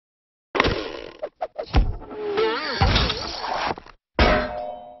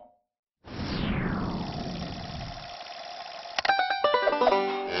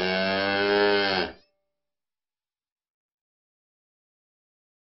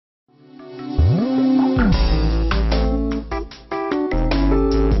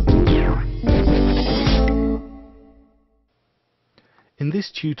In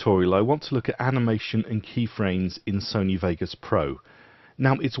this tutorial I want to look at animation and keyframes in Sony Vegas Pro.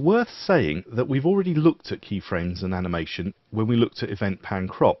 Now it's worth saying that we've already looked at keyframes and animation when we looked at event pan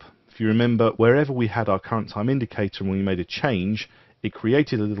crop. If you remember, wherever we had our current time indicator and we made a change, it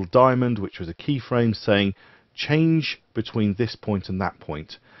created a little diamond which was a keyframe saying change between this point and that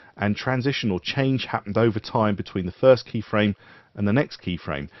point, and transition or change happened over time between the first keyframe and the next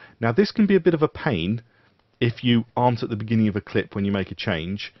keyframe. Now this can be a bit of a pain if you aren't at the beginning of a clip when you make a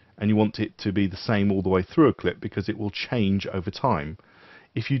change and you want it to be the same all the way through a clip, because it will change over time.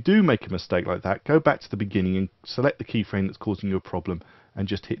 If you do make a mistake like that, go back to the beginning and select the keyframe that's causing you a problem and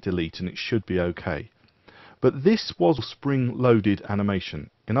just hit delete and it should be okay. But this was spring-loaded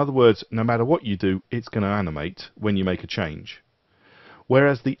animation. In other words, no matter what you do, it's going to animate when you make a change.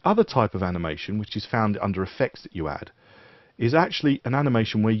 Whereas the other type of animation, which is found under effects that you add, is actually an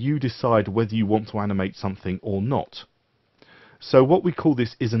animation where you decide whether you want to animate something or not. So what we call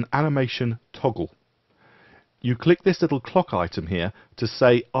this is an animation toggle. You click this little clock item here to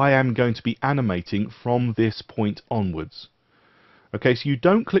say I am going to be animating from this point onwards. Okay, so you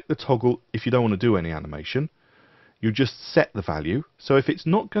don't click the toggle if you don't want to do any animation. You just set the value. So if it's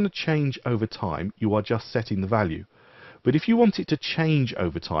not going to change over time, you are just setting the value. But if you want it to change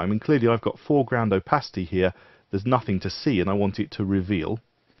over time, and clearly I've got foreground opacity here, there's nothing to see and I want it to reveal,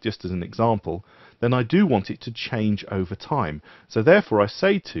 just as an example, then I do want it to change over time. So therefore I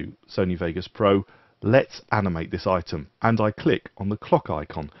say to Sony Vegas Pro, let's animate this item, and I click on the clock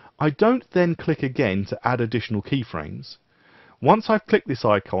icon. I don't then click again to add additional keyframes. Once I've clicked this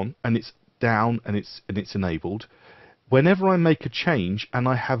icon and it's down and it's enabled, whenever I make a change and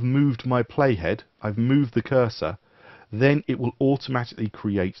I have moved my playhead, I've moved the cursor, then it will automatically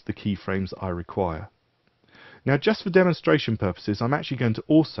create the keyframes I require. Now just for demonstration purposes, I'm actually going to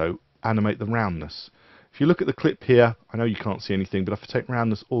also animate the roundness. If you look at the clip here, I know you can't see anything, but if I take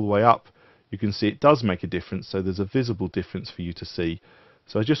roundness all the way up, you can see it does make a difference, so there's a visible difference for you to see.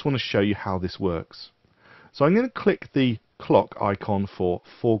 So I just want to show you how this works. So I'm going to click the clock icon for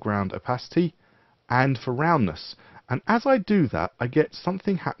foreground opacity and for roundness. And as I do that, I get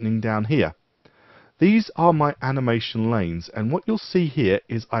something happening down here. These are my animation lanes, and what you'll see here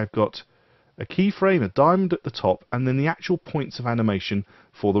is I've got a keyframe, a diamond at the top, and then the actual points of animation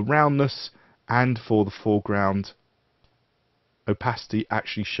for the roundness and for the foreground opacity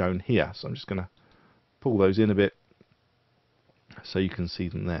actually shown here. So I'm just going to pull those in a bit so you can see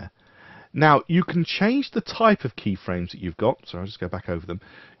them there. Now you can change the type of keyframes that you've got, so I'll just go back over them.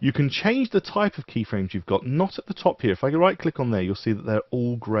 You can change the type of keyframes you've got, not at the top here. If I right click on there, you'll see that they're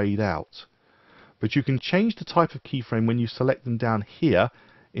all greyed out. But you can change the type of keyframe when you select them down here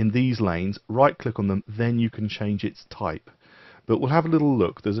in these lanes, right click on them, then you can change its type. But we'll have a little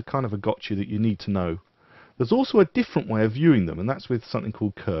look. There's a kind of a gotcha that you need to know. There's also a different way of viewing them, and that's with something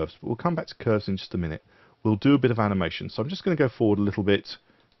called curves. But we'll come back to curves in just a minute. We'll do a bit of animation. So I'm just going to go forward a little bit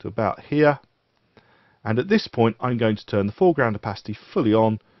to about here. And at this point, I'm going to turn the foreground opacity fully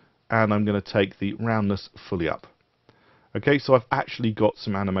on, and I'm going to take the roundness fully up. Okay, so I've actually got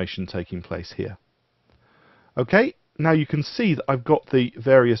some animation taking place here. Okay, now you can see that I've got the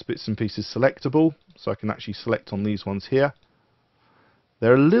various bits and pieces selectable, so I can actually select on these ones here.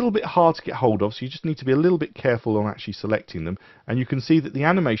 They're a little bit hard to get hold of, so you just need to be a little bit careful on actually selecting them, and you can see that the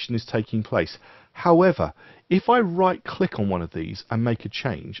animation is taking place. However, if I right click on one of these and make a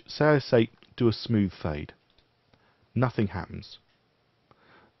change, say I say do a smooth fade, nothing happens.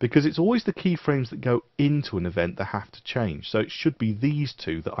 Because it's always the keyframes that go into an event that have to change. So it should be these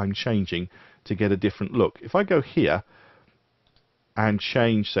two that I'm changing to get a different look. If I go here and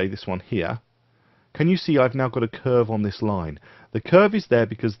change, say, this one here, can you see I've now got a curve on this line? The curve is there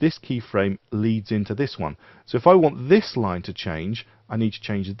because this keyframe leads into this one. So if I want this line to change, I need to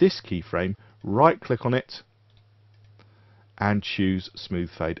change this keyframe, right click on it, and choose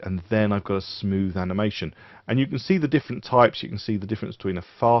smooth fade, and then I've got a smooth animation. And you can see the different types. You can see the difference between a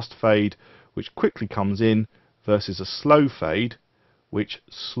fast fade, which quickly comes in, versus a slow fade, which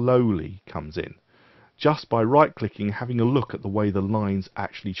slowly comes in, just by right clicking, having a look at the way the lines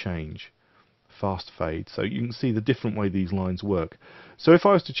actually change. Fast fade, so you can see the different way these lines work. So if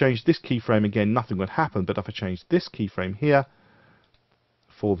I was to change this keyframe again, nothing would happen, but if I change this keyframe here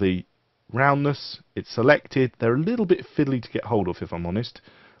for the roundness, it's selected. They're a little bit fiddly to get hold of, if I'm honest,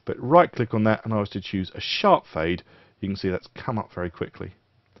 but right click on that and I was to choose a sharp fade, you can see that's come up very quickly.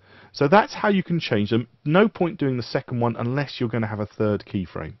 So that's how you can change them. No point doing the second one unless you're going to have a third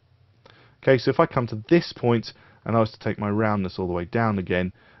keyframe. Okay, so if I come to this point and I was to take my roundness all the way down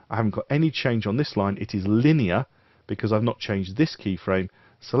again, I haven't got any change on this line. It is linear because I've not changed this keyframe.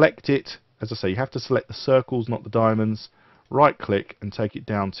 Select it. As I say, you have to select the circles, not the diamonds. right click and take it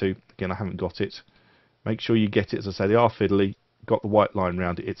down to, again I haven't got it, make sure you get it, as I say they are fiddly, got the white line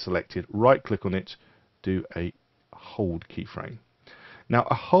around it, it's selected, right click on it, do a hold keyframe. Now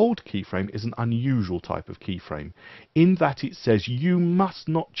a hold keyframe is an unusual type of keyframe in that it says you must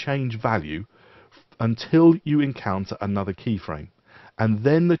not change value until you encounter another keyframe, and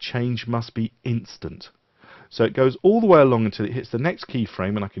then the change must be instant. So it goes all the way along until it hits the next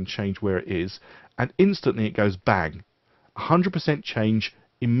keyframe and I can change where it is, and instantly it goes bang. 100% change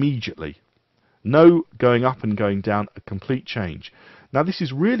immediately. No going up and going down, a complete change. Now this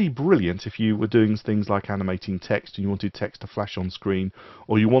is really brilliant if you were doing things like animating text and you wanted text to flash on screen,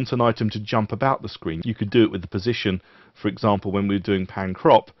 or you want an item to jump about the screen. You could do it with the position, for example when we were doing pan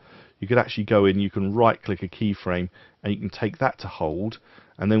crop, you could actually go in, you can right click a keyframe and you can take that to hold,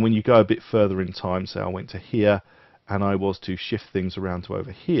 and then when you go a bit further in time, say I went to here and I was to shift things around to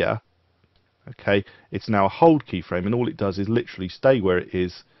over here, okay, it's now a hold keyframe and all it does is literally stay where it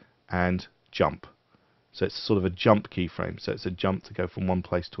is and jump. So it's sort of a jump keyframe, so it's a jump to go from one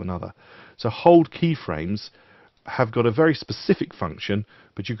place to another. So hold keyframes have got a very specific function,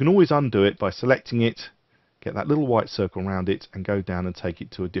 but you can always undo it by selecting it, get that little white circle around it and go down and take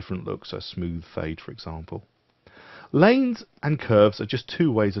it to a different look, so a smooth fade for example. Lanes and curves are just two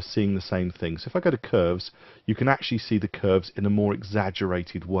ways of seeing the same thing. So if I go to curves, you can actually see the curves in a more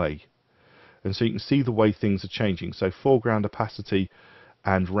exaggerated way. And so you can see the way things are changing. So foreground opacity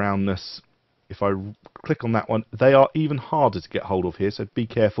and roundness, if I click on that one, they are even harder to get hold of here, so be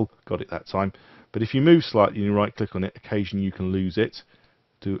careful. Got it that time. But if you move slightly and you right click on it, occasionally you can lose it.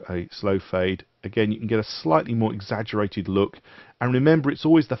 Do a slow fade. Again, you can get a slightly more exaggerated look. And remember, it's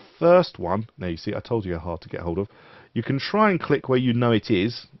always the first one. Now you see, I told you how hard to get hold of. You can try and click where you know it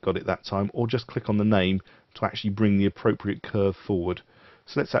is. Got it that time. Or just click on the name to actually bring the appropriate curve forward.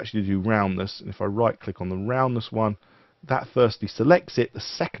 So let's actually do roundness. And if I right click on the roundness one, that firstly selects it. The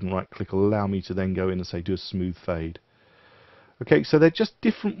second right click will allow me to then go in and say do a smooth fade. Okay, so they're just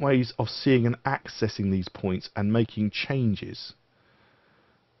different ways of seeing and accessing these points and making changes.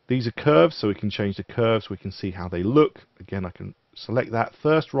 These are curves, so we can change the curves, we can see how they look. Again, I can select that.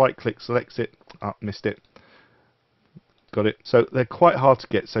 First right click selects it. Ah, missed it. Got it. So they're quite hard to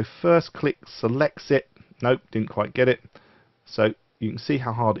get. So first click selects it. Nope, didn't quite get it. So you can see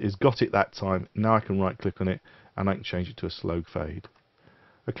how hard it is. Got it that time. Now I can right click on it and I can change it to a slow fade.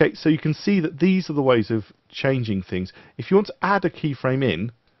 Okay, so you can see that these are the ways of changing things. If you want to add a keyframe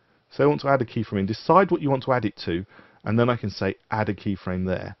in, so I want to add a keyframe in, decide what you want to add it to, and then I can say add a keyframe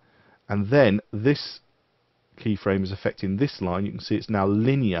there. And then this keyframe is affecting this line. You can see it's now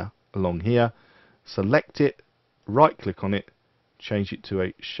linear along here. Select it, right click on it, change it to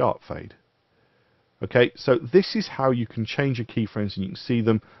a sharp fade. Okay, so this is how you can change your keyframes and you can see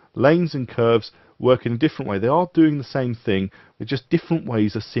them. Lanes and curves work in a different way. They are doing the same thing, they're just different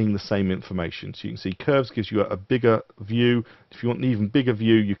ways of seeing the same information. So you can see curves gives you a bigger view. If you want an even bigger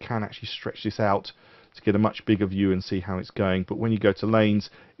view, you can actually stretch this out to get a much bigger view and see how it's going. But when you go to lanes,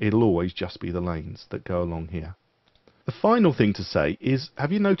 it'll always just be the lanes that go along here. The final thing to say is,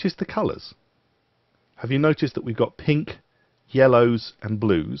 have you noticed the colours? Have you noticed that we've got pink, yellows and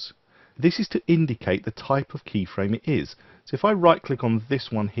blues? This is to indicate the type of keyframe it is. So if I right click on this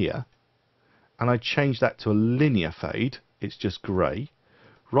one here and I change that to a linear fade, it's just grey.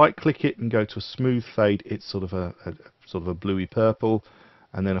 Right click it and go to a smooth fade, it's sort of a bluey purple.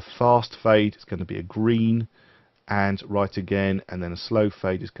 And then a fast fade, it's going to be a green, and right again, and then a slow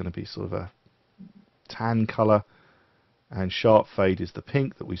fade is going to be sort of a tan colour, and sharp fade is the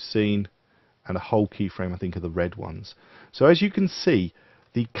pink that we've seen, and a whole keyframe I think are the red ones. So as you can see,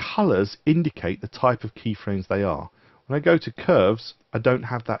 the colours indicate the type of keyframes they are. When I go to curves, I don't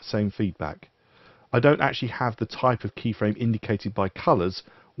have that same feedback. I don't actually have the type of keyframe indicated by colours,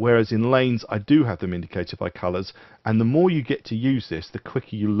 whereas in lanes I do have them indicated by colours, and the more you get to use this, the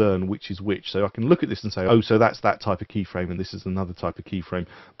quicker you learn which is which. So I can look at this and say, oh, so that's that type of keyframe and this is another type of keyframe.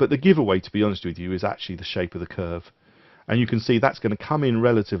 But the giveaway, to be honest with you, is actually the shape of the curve. And you can see that's going to come in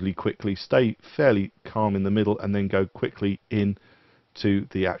relatively quickly, stay fairly calm in the middle, and then go quickly in to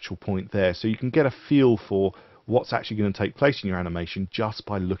the actual point there. So you can get a feel for what's actually going to take place in your animation just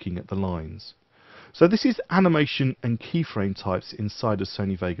by looking at the lines. So this is animation and keyframe types inside of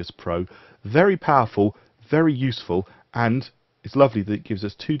Sony Vegas Pro. Very powerful, very useful, and it's lovely that it gives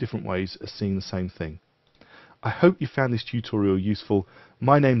us two different ways of seeing the same thing. I hope you found this tutorial useful.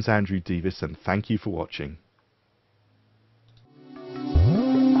 My name's Andrew Davis and thank you for watching.